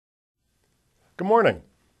Good morning.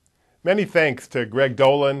 Many thanks to Greg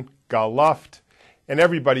Dolan, Gal Luft, and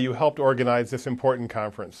everybody who helped organize this important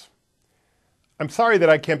conference. I'm sorry that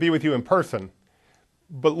I can't be with you in person,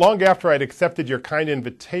 but long after I'd accepted your kind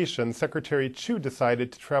invitation, Secretary Chu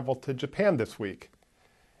decided to travel to Japan this week,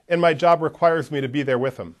 and my job requires me to be there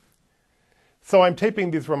with him. So I'm taping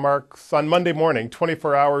these remarks on Monday morning,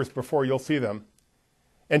 24 hours before you'll see them,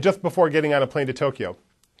 and just before getting on a plane to Tokyo.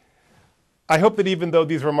 I hope that even though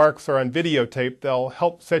these remarks are on videotape, they'll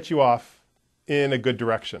help set you off in a good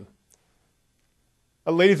direction.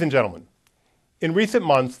 Ladies and gentlemen, in recent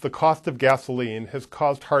months, the cost of gasoline has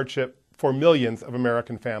caused hardship for millions of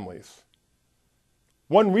American families.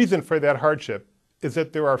 One reason for that hardship is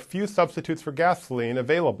that there are few substitutes for gasoline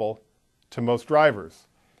available to most drivers.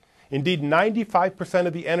 Indeed, 95%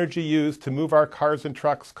 of the energy used to move our cars and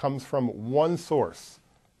trucks comes from one source,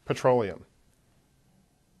 petroleum.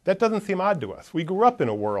 That doesn't seem odd to us. We grew up in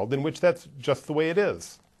a world in which that's just the way it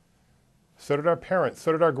is. So did our parents,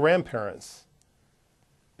 so did our grandparents.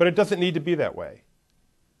 But it doesn't need to be that way.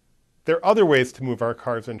 There are other ways to move our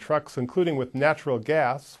cars and trucks, including with natural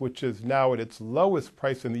gas, which is now at its lowest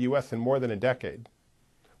price in the U.S. in more than a decade,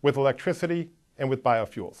 with electricity, and with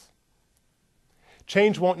biofuels.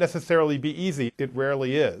 Change won't necessarily be easy. It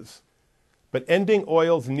rarely is. But ending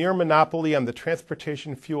oil's near monopoly on the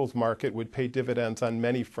transportation fuels market would pay dividends on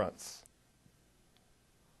many fronts.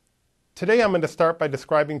 Today I'm going to start by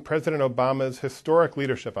describing President Obama's historic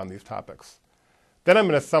leadership on these topics. Then I'm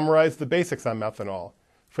going to summarize the basics on methanol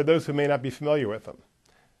for those who may not be familiar with them.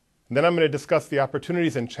 And then I'm going to discuss the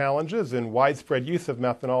opportunities and challenges in widespread use of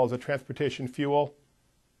methanol as a transportation fuel.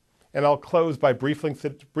 And I'll close by briefly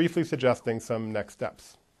suggesting some next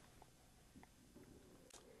steps.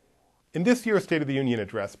 In this year's State of the Union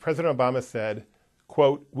address, President Obama said,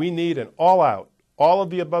 quote, "We need an all-out,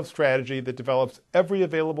 all-of-the-above strategy that develops every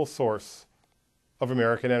available source of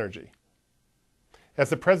American energy." As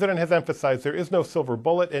the President has emphasized, there is no silver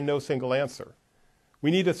bullet and no single answer.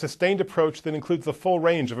 We need a sustained approach that includes the full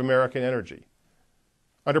range of American energy.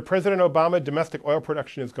 Under President Obama, domestic oil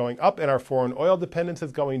production is going up and our foreign oil dependence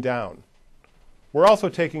is going down. We're also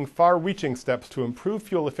taking far-reaching steps to improve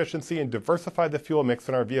fuel efficiency and diversify the fuel mix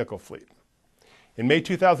in our vehicle fleet. In May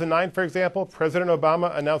 2009, for example, President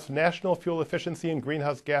Obama announced national fuel efficiency and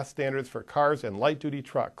greenhouse gas standards for cars and light-duty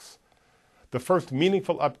trucks, the first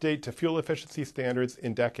meaningful update to fuel efficiency standards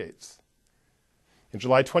in decades. In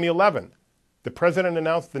July 2011, the President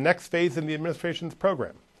announced the next phase in the administration's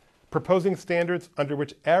program, proposing standards under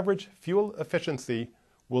which average fuel efficiency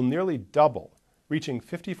will nearly double, reaching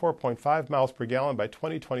 54.5 miles per gallon by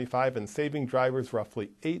 2025 and saving drivers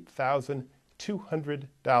roughly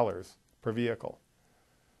 $8,200 per vehicle.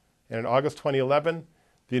 And in August 2011,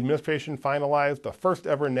 the administration finalized the first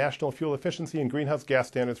ever national fuel efficiency and greenhouse gas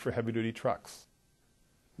standards for heavy-duty trucks.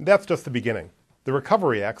 That's just the beginning. The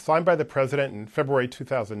Recovery Act, signed by the President in February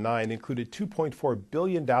 2009, included $2.4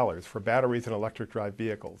 billion for batteries and electric drive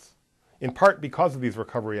vehicles. In part because of these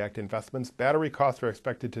Recovery Act investments, battery costs are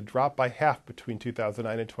expected to drop by half between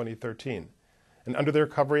 2009 and 2013. And under the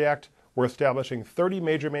Recovery Act, we're establishing 30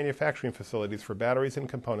 major manufacturing facilities for batteries and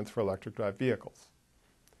components for electric drive vehicles.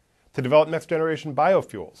 To develop next-generation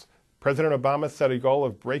biofuels, President Obama set a goal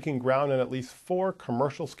of breaking ground on at least 4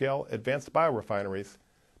 commercial-scale advanced biorefineries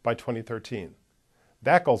by 2013.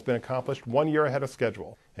 That goal's been accomplished 1 year ahead of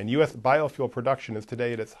schedule, and U.S. biofuel production is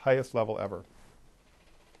today at its highest level ever.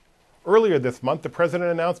 Earlier this month, the President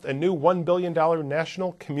announced a new $1 billion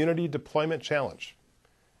National Community Deployment Challenge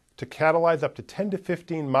to catalyze up to 10 to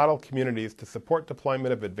 15 model communities to support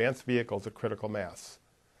deployment of advanced vehicles at critical mass.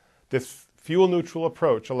 This fuel-neutral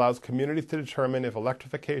approach allows communities to determine if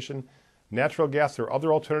electrification, natural gas, or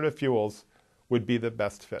other alternative fuels would be the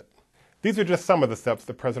best fit. These are just some of the steps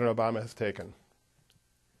that President Obama has taken.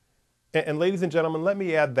 And ladies and gentlemen, let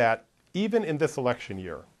me add that even in this election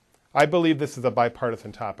year, I believe this is a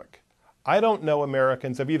bipartisan topic. I don't know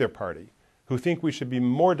Americans of either party who think we should be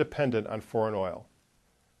more dependent on foreign oil.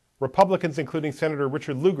 Republicans, including Senator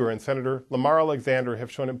Richard Lugar and Senator Lamar Alexander,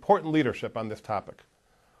 have shown important leadership on this topic.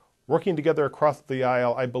 Working together across the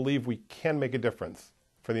aisle, I believe we can make a difference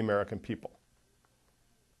for the American people.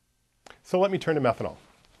 So let me turn to methanol.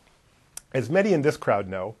 As many in this crowd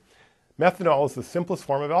know, methanol is the simplest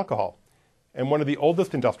form of alcohol and one of the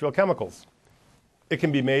oldest industrial chemicals. It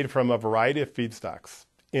can be made from a variety of feedstocks.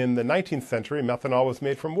 In the 19th century, methanol was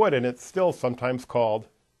made from wood, and it's still sometimes called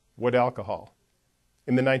wood alcohol.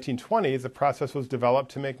 In the 1920s, a process was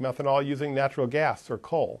developed to make methanol using natural gas or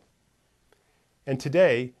coal. And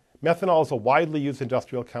today, methanol is a widely used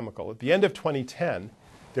industrial chemical. At the end of 2010,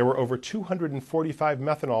 there were over 245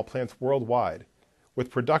 methanol plants worldwide, with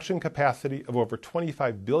production capacity of over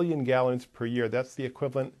 25 billion gallons per year. That's the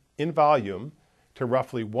equivalent in volume to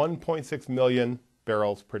roughly 1.6 million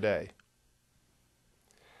barrels per day.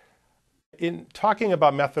 In talking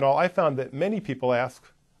about methanol, I found that many people ask,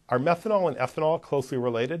 are methanol and ethanol closely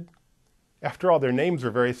related? After all, their names are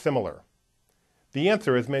very similar. The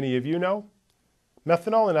answer, as many of you know,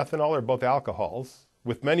 methanol and ethanol are both alcohols,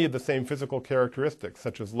 with many of the same physical characteristics,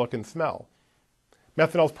 such as look and smell.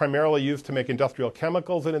 Methanol is primarily used to make industrial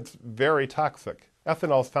chemicals, and it's very toxic.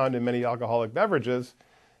 Ethanol is found in many alcoholic beverages,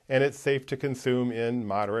 and it's safe to consume in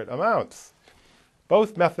moderate amounts.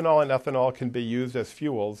 Both methanol and ethanol can be used as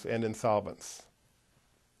fuels and in solvents.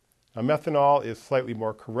 Now, methanol is slightly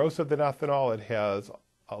more corrosive than ethanol. It has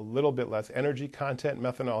a little bit less energy content.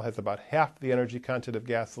 Methanol has about half the energy content of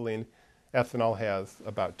gasoline. Ethanol has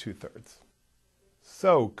about 2/3.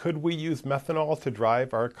 So, could we use methanol to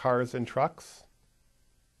drive our cars and trucks?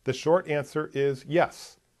 The short answer is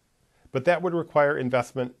yes, but that would require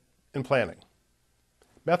investment and planning.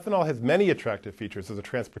 Methanol has many attractive features as a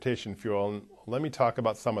transportation fuel, and let me talk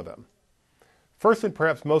about some of them. First, and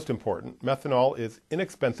perhaps most important, methanol is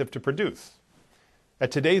inexpensive to produce. At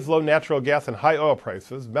today's low natural gas and high oil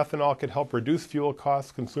prices, methanol could help reduce fuel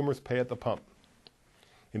costs consumers pay at the pump.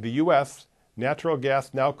 In the U.S., natural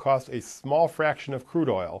gas now costs a small fraction of crude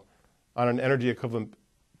oil on an energy equivalent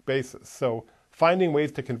basis, so finding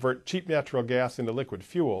ways to convert cheap natural gas into liquid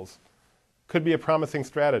fuels could be a promising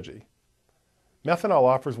strategy. Methanol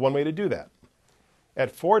offers one way to do that.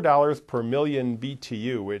 At $4 per million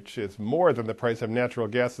BTU, which is more than the price of natural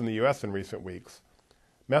gas in the U.S. in recent weeks,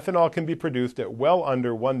 methanol can be produced at well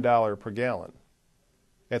under $1 per gallon.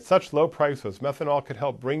 At such low prices, methanol could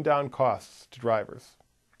help bring down costs to drivers.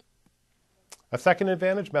 A second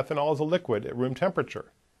advantage, methanol is a liquid at room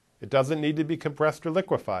temperature. It doesn't need to be compressed or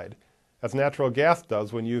liquefied, as natural gas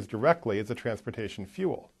does when used directly as a transportation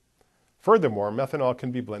fuel. Furthermore, methanol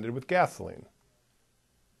can be blended with gasoline.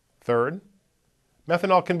 Third,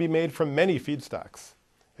 methanol can be made from many feedstocks.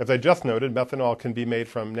 As I just noted, methanol can be made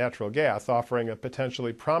from natural gas, offering a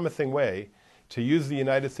potentially promising way to use the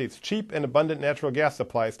United States' cheap and abundant natural gas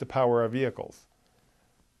supplies to power our vehicles.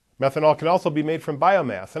 Methanol can also be made from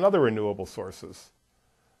biomass and other renewable sources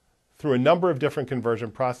through a number of different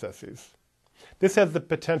conversion processes. This has the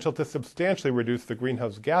potential to substantially reduce the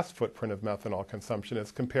greenhouse gas footprint of methanol consumption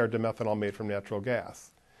as compared to methanol made from natural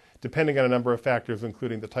gas, depending on a number of factors,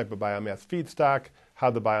 including the type of biomass feedstock,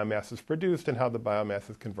 how the biomass is produced, and how the biomass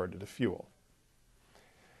is converted to fuel.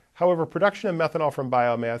 However, production of methanol from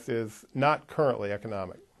biomass is not currently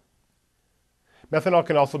economic. Methanol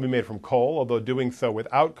can also be made from coal, although doing so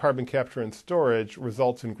without carbon capture and storage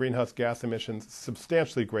results in greenhouse gas emissions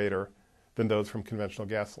substantially greater than those from conventional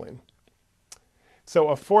gasoline. So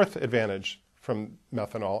a fourth advantage from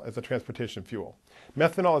methanol as a transportation fuel.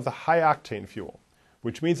 Methanol is a high-octane fuel,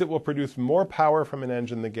 which means it will produce more power from an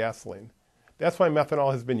engine than gasoline. That's why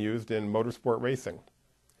methanol has been used in motorsport racing.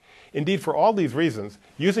 Indeed, for all these reasons,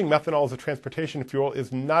 using methanol as a transportation fuel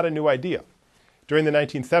is not a new idea. During the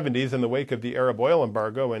 1970s, in the wake of the Arab oil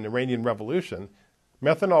embargo and Iranian Revolution,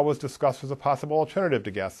 methanol was discussed as a possible alternative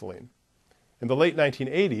to gasoline. In the late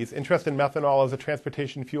 1980s, interest in methanol as a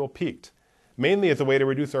transportation fuel peaked, mainly as a way to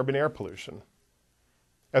reduce urban air pollution.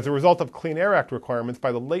 As a result of Clean Air Act requirements,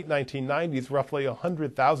 by the late 1990s, roughly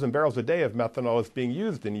 100,000 barrels a day of methanol is being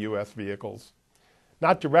used in U.S. vehicles.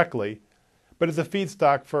 Not directly, but as a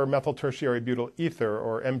feedstock for methyl tertiary butyl ether,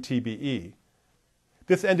 or MTBE.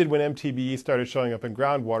 This ended when MTBE started showing up in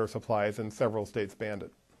groundwater supplies and several states banned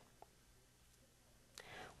it.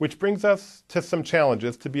 Which brings us to some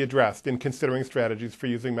challenges to be addressed in considering strategies for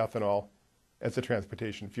using methanol as a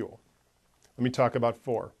transportation fuel. Let me talk about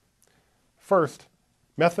four. First,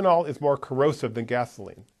 methanol is more corrosive than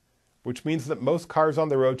gasoline, which means that most cars on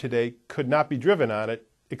the road today could not be driven on it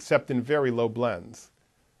except in very low blends.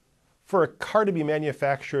 For a car to be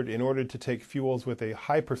manufactured in order to take fuels with a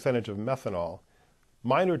high percentage of methanol,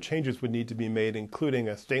 minor changes would need to be made, including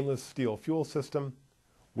a stainless steel fuel system,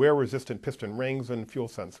 wear-resistant piston rings, and fuel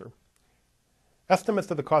sensor.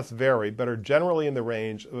 Estimates of the cost vary, but are generally in the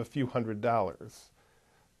range of a few $100s.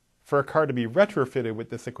 For a car to be retrofitted with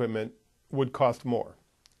this equipment would cost more.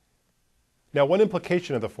 Now, one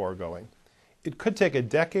implication of the foregoing, it could take a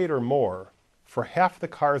decade or more for half the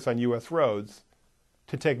cars on U.S. roads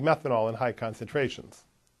to take methanol in high concentrations.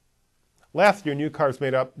 Last year, new cars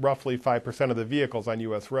made up roughly 5% of the vehicles on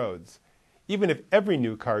U.S. roads. Even if every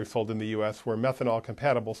new car sold in the U.S. were methanol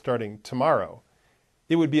compatible starting tomorrow,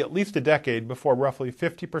 it would be at least a decade before roughly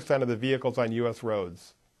 50% of the vehicles on U.S.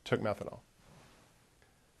 roads took methanol.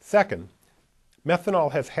 Second,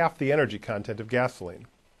 methanol has half the energy content of gasoline.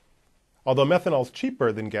 Although methanol is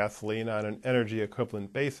cheaper than gasoline on an energy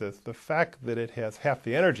equivalent basis, the fact that it has half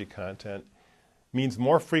the energy content means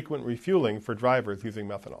more frequent refueling for drivers using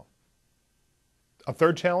methanol. A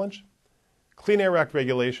third challenge? Clean Air Act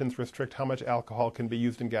regulations restrict how much alcohol can be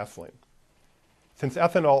used in gasoline. Since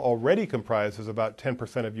ethanol already comprises about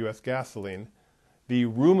 10% of U.S. gasoline, the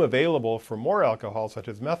room available for more alcohol, such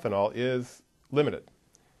as methanol, is limited.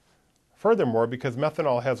 Furthermore, because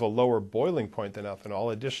methanol has a lower boiling point than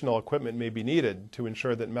ethanol, additional equipment may be needed to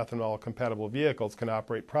ensure that methanol-compatible vehicles can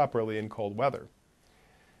operate properly in cold weather.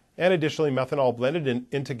 And additionally, methanol blended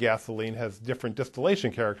into gasoline has different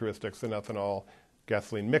distillation characteristics than ethanol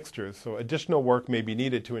gasoline mixtures, so additional work may be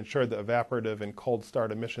needed to ensure that evaporative and cold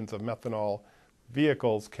start emissions of methanol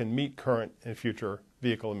vehicles can meet current and future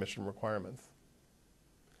vehicle emission requirements.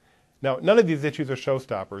 Now, none of these issues are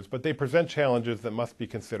showstoppers, but they present challenges that must be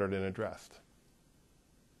considered and addressed.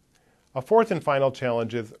 A fourth and final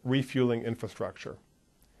challenge is refueling infrastructure.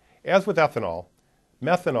 As with ethanol,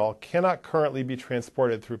 methanol cannot currently be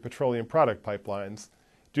transported through petroleum product pipelines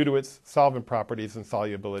due to its solvent properties and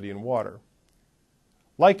solubility in water.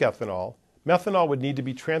 Like ethanol, methanol would need to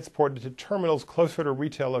be transported to terminals closer to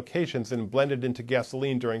retail locations and blended into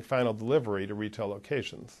gasoline during final delivery to retail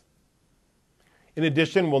locations. In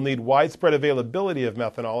addition, we'll need widespread availability of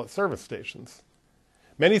methanol at service stations.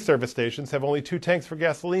 Many service stations have only 2 tanks for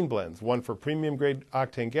gasoline blends, one for premium-grade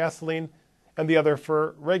octane gasoline and the other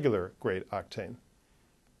for regular-grade octane.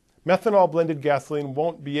 Methanol-blended gasoline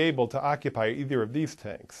won't be able to occupy either of these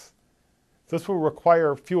tanks. This will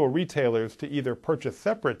require fuel retailers to either purchase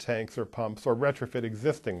separate tanks or pumps or retrofit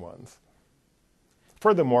existing ones.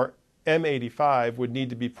 Furthermore, M85 would need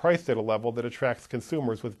to be priced at a level that attracts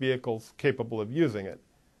consumers with vehicles capable of using it.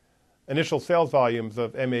 Initial sales volumes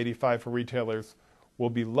of M85 for retailers will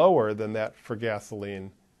be lower than that for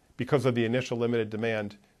gasoline because of the initial limited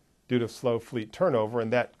demand due to slow fleet turnover,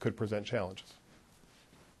 and that could present challenges.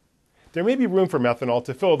 There may be room for methanol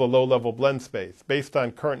to fill the low-level blend space based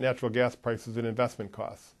on current natural gas prices and investment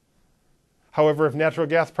costs. However, if natural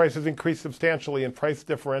gas prices increase substantially and price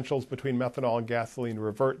differentials between methanol and gasoline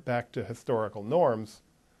revert back to historical norms,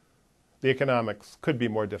 the economics could be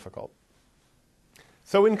more difficult.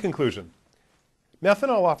 So in conclusion,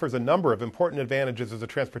 methanol offers a number of important advantages as a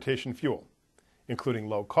transportation fuel, including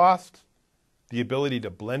low cost, the ability to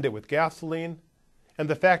blend it with gasoline, and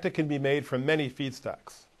the fact it can be made from many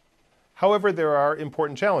feedstocks. However, there are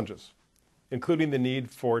important challenges, including the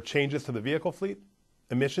need for changes to the vehicle fleet,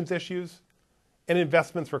 emissions issues, and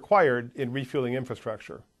investments required in refueling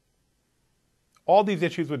infrastructure. All these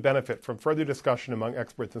issues would benefit from further discussion among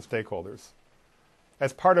experts and stakeholders.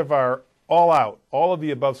 As part of our all-out,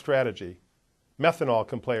 all-of-the-above strategy, methanol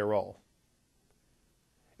can play a role.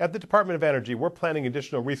 At the Department of Energy, we're planning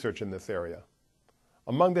additional research in this area.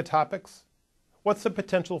 Among the topics, what's the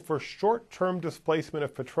potential for short-term displacement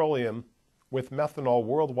of petroleum with methanol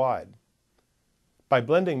worldwide by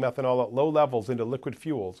blending methanol at low levels into liquid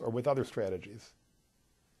fuels or with other strategies?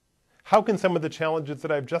 How can some of the challenges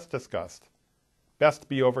that I've just discussed best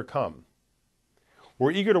be overcome?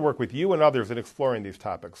 We're eager to work with you and others in exploring these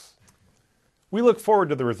topics. We look forward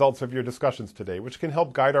to the results of your discussions today, which can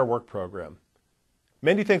help guide our work program.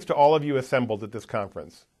 Many thanks to all of you assembled at this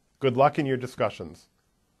conference. Good luck in your discussions.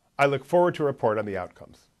 I look forward to report on the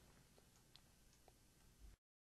outcomes.